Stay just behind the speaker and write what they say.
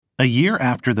A year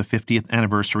after the 50th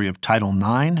anniversary of Title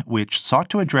IX, which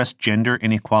sought to address gender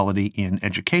inequality in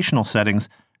educational settings,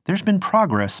 there's been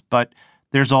progress, but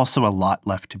there's also a lot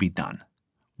left to be done.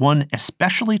 One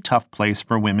especially tough place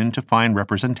for women to find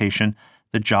representation,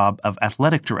 the job of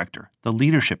athletic director, the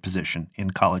leadership position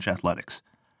in college athletics.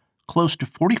 Close to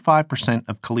 45%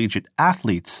 of collegiate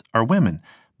athletes are women,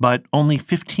 but only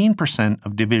 15%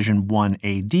 of Division I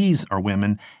ADs are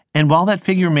women. And while that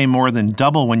figure may more than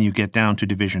double when you get down to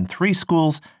Division III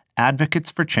schools, advocates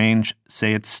for change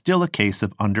say it's still a case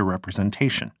of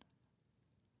underrepresentation.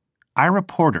 Ira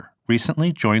Porter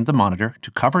recently joined the Monitor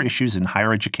to cover issues in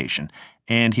higher education,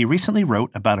 and he recently wrote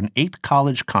about an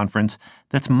 8-college conference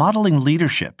that's modeling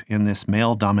leadership in this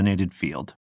male-dominated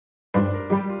field.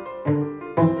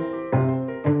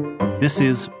 This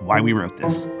is Why We Wrote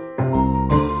This.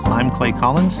 I'm Clay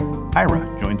Collins.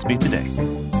 Ira joins me today.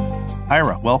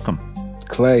 Ira, welcome.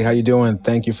 Clay, how you doing?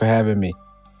 Thank you for having me.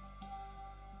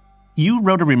 You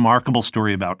wrote a remarkable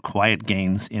story about quiet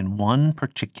gains in one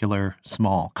particular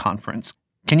small conference.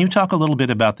 Can you talk a little bit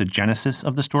about the genesis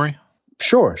of the story?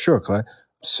 Sure, Clay.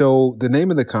 So the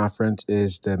name of the conference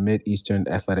is the Mid-Eastern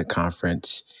Athletic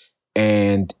Conference,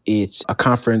 and it's a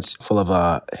conference full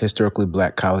of historically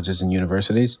Black colleges and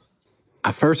universities.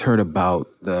 I first heard about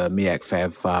the MEAC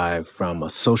Fab Five from a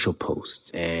social post,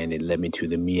 and it led me to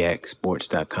the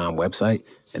MEACsports.com website.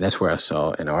 And that's where I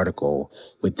saw an article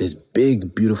with this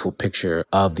big, beautiful picture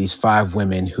of these 5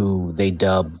 women who they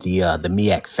dubbed the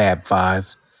MEAC Fab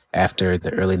Five after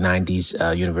the early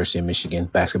 90s University of Michigan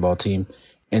basketball team.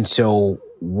 And so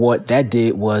what that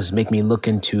did was make me look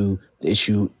into the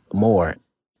issue more.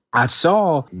 I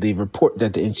saw the report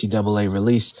that the NCAA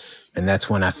released, and that's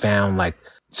when I found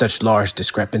such large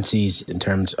discrepancies in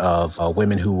terms of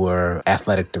women who were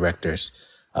athletic directors,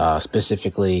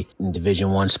 specifically in Division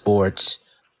I sports.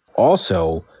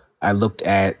 Also, I looked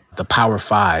at the Power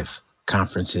Five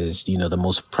conferences, the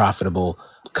most profitable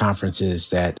conferences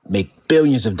that make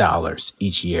billions of dollars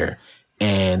each year.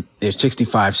 And there's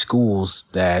 65 schools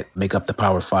that make up the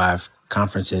Power Five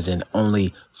conferences, and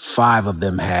only 5 of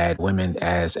them had women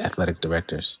as athletic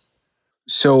directors.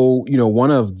 So,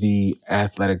 one of the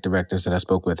athletic directors that I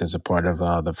spoke with as a part of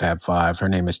the Fab Five, her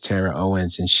name is Tara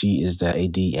Owens, and she is the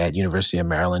AD at University of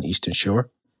Maryland, Eastern Shore.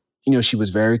 She was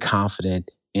very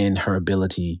confident in her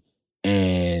ability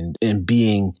and in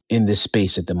being in this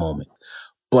space at the moment.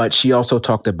 But she also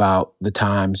talked about the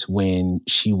times when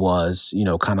she was,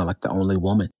 kind of like the only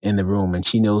woman in the room. And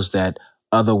she knows that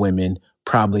other women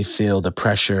probably feel the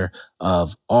pressure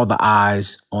of all the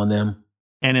eyes on them.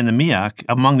 And in the MEAC,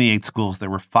 among the 8 schools, there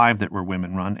were 5 that were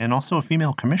women-run and also a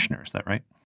female commissioner. Is that right?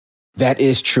 That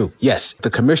is true. Yes. The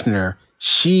commissioner,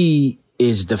 she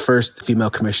is the first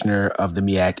female commissioner of the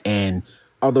MEAC. And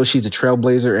although she's a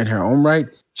trailblazer in her own right,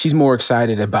 she's more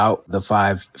excited about the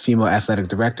 5 female athletic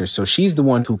directors. So she's the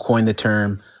one who coined the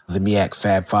term the MEAC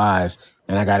Fab Five.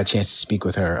 And I got a chance to speak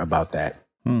with her about that.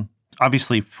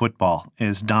 Obviously, football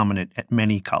is dominant at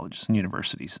many colleges and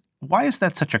universities. Why is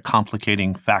that such a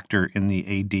complicating factor in the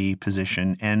AD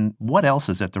position, and what else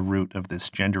is at the root of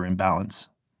this gender imbalance?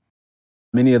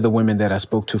 Many of the women that I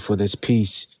spoke to for this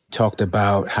piece talked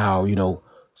about how,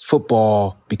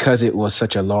 football, because it was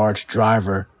such a large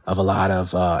driver of a lot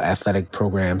of athletic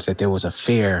programs, that there was a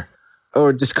fear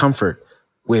or discomfort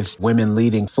with women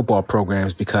leading football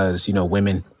programs because,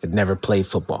 women had never played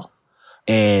football.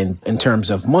 And in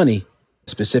terms of money,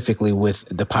 specifically with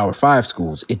the Power Five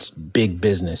schools, it's big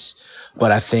business.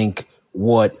 But I think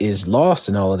what is lost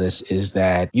in all of this is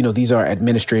that, these are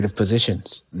administrative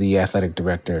positions, the athletic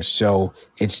director. So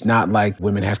it's not like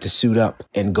women have to suit up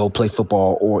and go play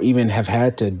football or even have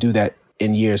had to do that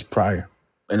in years prior.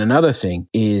 And another thing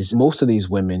is most of these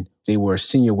women, they were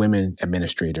senior women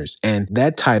administrators. And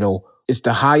that title is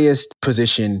the highest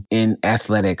position in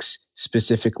athletics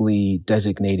specifically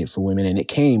designated for women. And it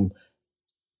came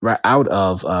right out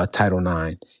of Title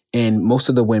IX. And most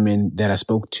of the women that I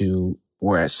spoke to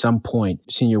were at some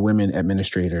point senior women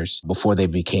administrators before they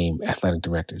became athletic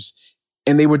directors.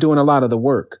 And they were doing a lot of the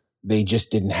work. They just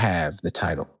didn't have the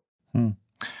title.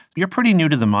 You're pretty new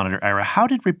to the Monitor, Ira. How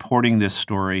did reporting this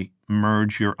story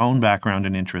merge your own background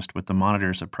and interest with the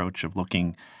Monitor's approach of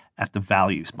looking at the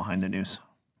values behind the news?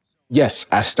 Yes,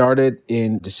 I started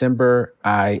in December.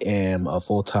 I am a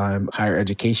full-time higher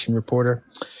education reporter.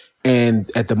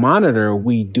 And at the Monitor,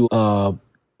 we do a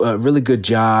really good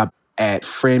job at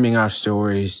framing our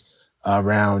stories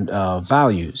around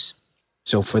values.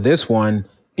 So for this one,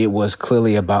 it was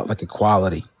clearly about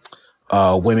equality,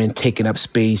 women taking up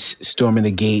space, storming the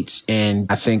gates. And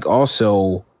I think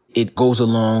also it goes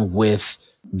along with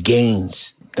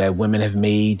gains that women have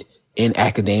made in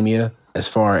academia, as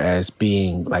far as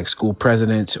being like school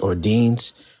presidents or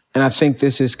deans. And I think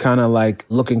this is kind of like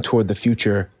looking toward the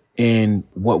future in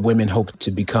what women hope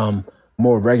to become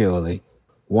more regularly.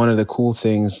 One of the cool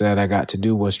things that I got to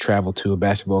do was travel to a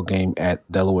basketball game at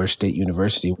Delaware State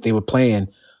University. They were playing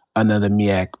another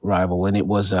MEAC rival, and it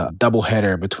was a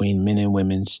doubleheader between men and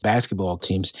women's basketball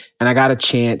teams. And I got a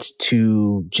chance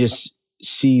to just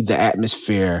see the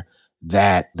atmosphere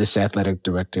that this athletic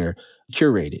director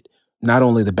curated. Not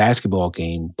only the basketball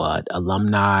game, but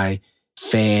alumni,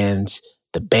 fans,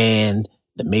 the band,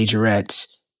 the majorettes,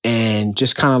 and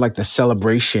just kind of like the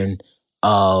celebration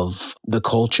of the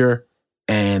culture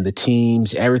and the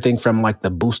teams, everything from like the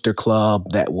booster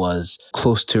club that was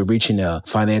close to reaching a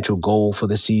financial goal for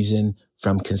the season,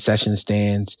 from concession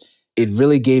stands. It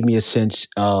really gave me a sense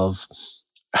of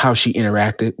how she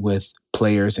interacted with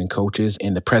players and coaches,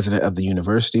 and the president of the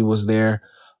university was there,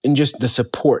 and just the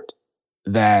support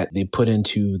that they put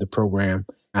into the program.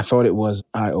 I thought it was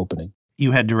eye-opening.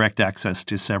 You had direct access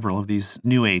to several of these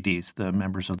new ADs, the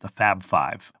members of the Fab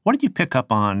Five. What did you pick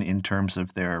up on in terms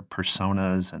of their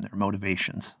personas and their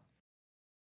motivations?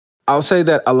 I'll say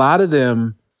that a lot of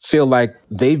them feel like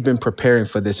they've been preparing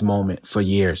for this moment for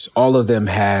years. All of them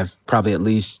have probably at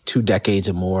least 2 decades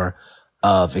or more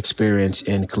of experience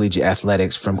in collegiate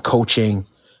athletics, from coaching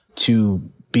to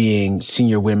being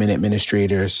senior women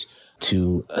administrators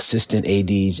to assistant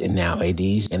ADs and now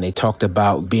ADs. And they talked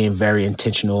about being very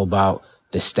intentional about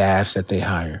the staffs that they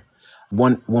hire.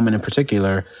 One woman in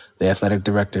particular, the athletic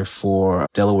director for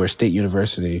Delaware State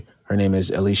University, her name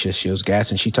is Alicia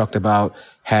Shields-Gass, and she talked about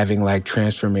having like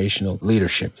transformational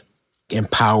leadership,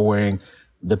 empowering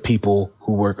the people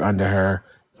who work under her,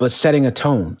 but setting a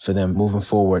tone for them moving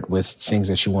forward with things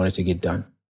that she wanted to get done.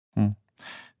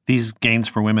 These gains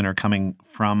for women are coming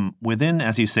from within,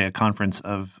 as you say, a conference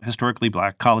of historically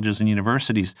Black colleges and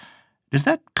universities. Does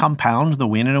that compound the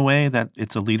win in a way that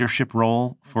it's a leadership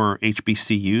role for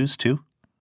HBCUs too?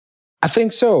 I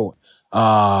think so.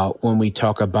 When we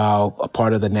talk about a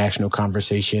part of the national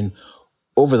conversation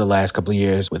over the last couple of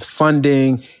years with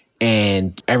funding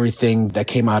and everything that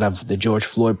came out of the George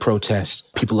Floyd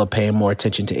protests, people are paying more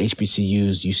attention to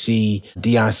HBCUs. You see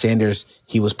Deion Sanders,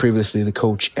 he was previously the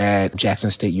coach at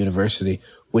Jackson State University,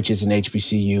 which is an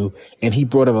HBCU, and he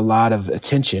brought up a lot of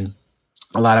attention,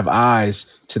 a lot of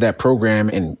eyes to that program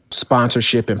and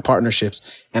sponsorship and partnerships.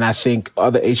 And I think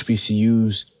other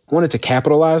HBCUs wanted to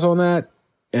capitalize on that.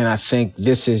 And I think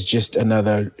this is just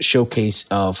another showcase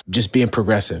of just being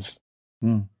progressive.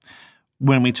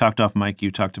 When we talked off mic,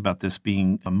 you talked about this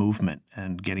being a movement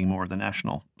and getting more of the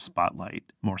national spotlight,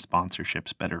 more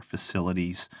sponsorships, better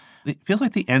facilities. It feels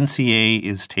like the NCAA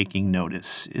is taking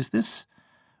notice. Is this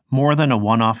more than a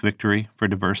one-off victory for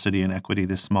diversity and equity,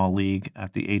 this small league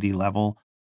at the AD level?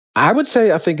 I would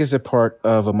say I think it's a part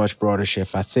of a much broader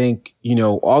shift. I think,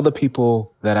 all the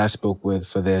people that I spoke with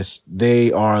for this, they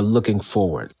are looking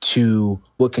forward to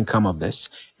what can come of this.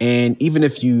 And even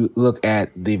if you look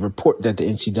at the report that the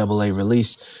NCAA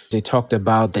released, they talked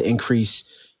about the increase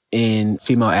in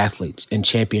female athletes in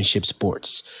championship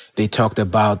sports. They talked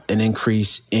about an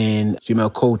increase in female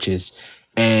coaches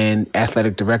and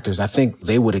athletic directors. I think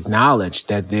they would acknowledge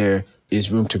that there is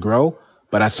room to grow.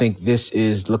 But I think this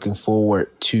is looking forward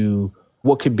to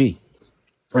what could be.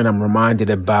 And I'm reminded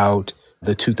about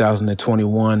the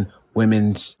 2021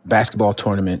 women's basketball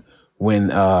tournament when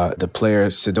the player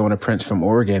Sedona Prince from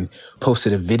Oregon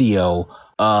posted a video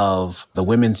of the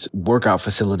women's workout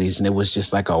facilities, and it was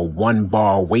just like a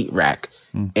 1-bar weight rack.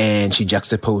 And she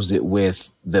juxtaposed it with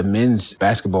the men's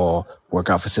basketball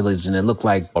workout facilities, and it looked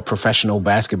like a professional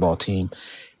basketball team.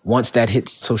 Once that hit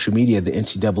social media, the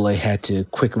NCAA had to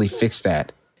quickly fix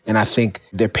that. And I think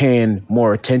they're paying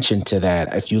more attention to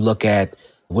that. If you look at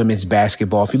women's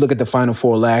basketball, if you look at the Final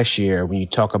Four last year, when you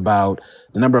talk about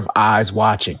the number of eyes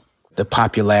watching, the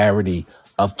popularity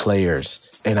of players,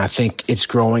 and I think it's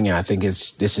growing, and I think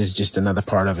this is just another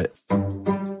part of it.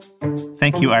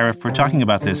 Thank you, Ira, for talking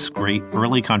about this great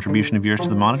early contribution of yours to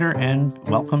the Monitor, and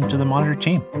welcome to the Monitor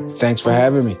team. Thanks for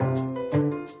having me.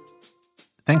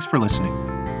 Thanks for listening.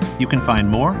 You can find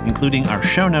more, including our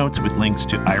show notes with links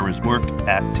to Ira's work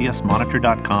at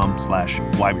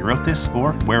csmonitor.com/whywewrotethis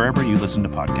or wherever you listen to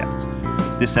podcasts.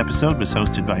 This episode was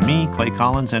hosted by me, Clay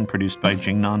Collins, and produced by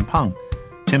Jingnan Peng.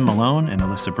 Tim Malone and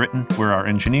Alyssa Britton were our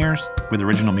engineers, with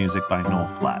original music by Noel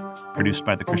Flatt. Produced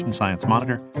by the Christian Science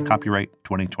Monitor, copyright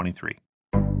 2023.